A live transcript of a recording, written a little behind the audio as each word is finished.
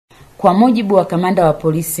Kwa mujibu wa kamanda wa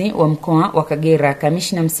polisi wa mkoa wa Kagera,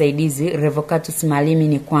 kamishna msaidizi Revocatus Malimi,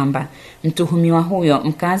 ni kwamba mtuhumiwa huyo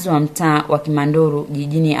mkazi wa mtaa wa Kimandoro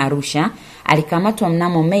jijini Arusha alikamatwa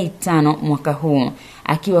mnamo Mei 5 mwaka huu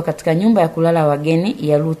akiwa katika nyumba ya kulala wageni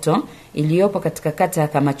ya Luto iliyopo katika kata ya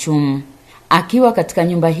Kamachumu. Akiwa katika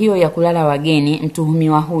nyumba hiyo ya kulala wageni,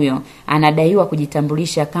 mtuhumiwa huyo anadaiwa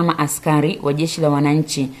kujitambulisha kama askari wa Jeshi la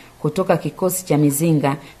Wananchi kutoka Kikosi cha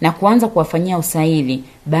Mizinga na kuanza kuwafanyia usaili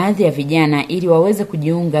baadhi ya vijana ili waweze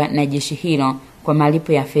kujiunga na jeshi hilo kwa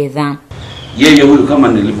malipo ya fedha. Yeye huyu kama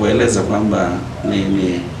nilivyoeleza kwamba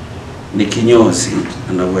ni kinyozi,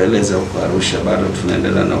 anavyoeleza huko Arusha, bado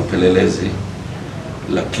tunaendelea na upelelezi,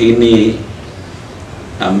 lakini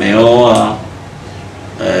ameoa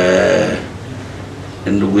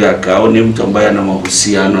ndugu yake, au ni mtu ambaye ana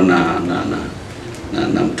mahusiano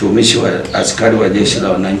na mtumishi wa askari wa Jeshi la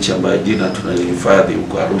Wananchi ambaye jina tunalihifadhi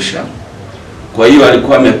huko Arusha. Kwa hiyo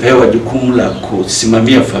alikuwa amepewa jukumu la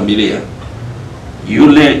kusimamia familia.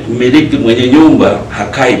 Yule mmiliki mwenye nyumba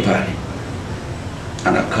hakai pale,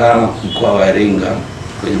 anakaa mkoa wa Iringa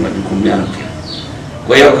kwenye majukumu yake.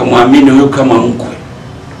 Kwa hiyo akamwamini huyu kama mkwe,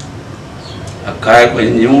 akae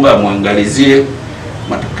kwenye nyumba amwangalizie.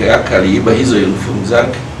 Matokeo yake aliiba hizo uniform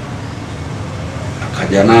zake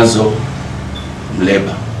akaja nazo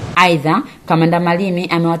Mleba. Aidha, kamanda Malimi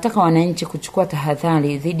amewataka wananchi kuchukua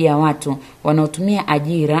tahadhari dhidi ya watu wanaotumia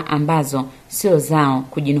ajira ambazo sio zao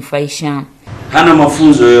kujinufaisha. Hana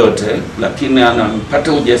mafunzo yote, lakini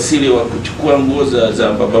anampata ujasiri wa kuchukua nguo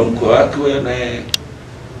za baba mkwe wake,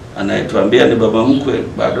 anayetuambia ni baba mkwe,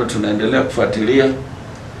 bado tunaendelea kufuatilia,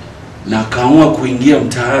 na akaamua kuingia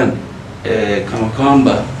mtaani kama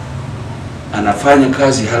kwamba anafanya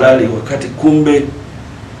kazi halali wakati kumbe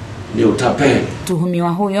ni utapeli. Mtuhumiwa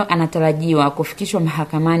huyo anatarajiwa kufikishwa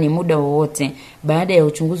mahakamani muda wowote baada ya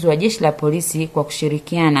uchunguzi wa Jeshi la Polisi kwa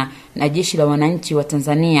kushirikiana na Jeshi la Wananchi wa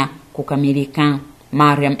Tanzania kukamilika.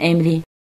 Mariam Emily,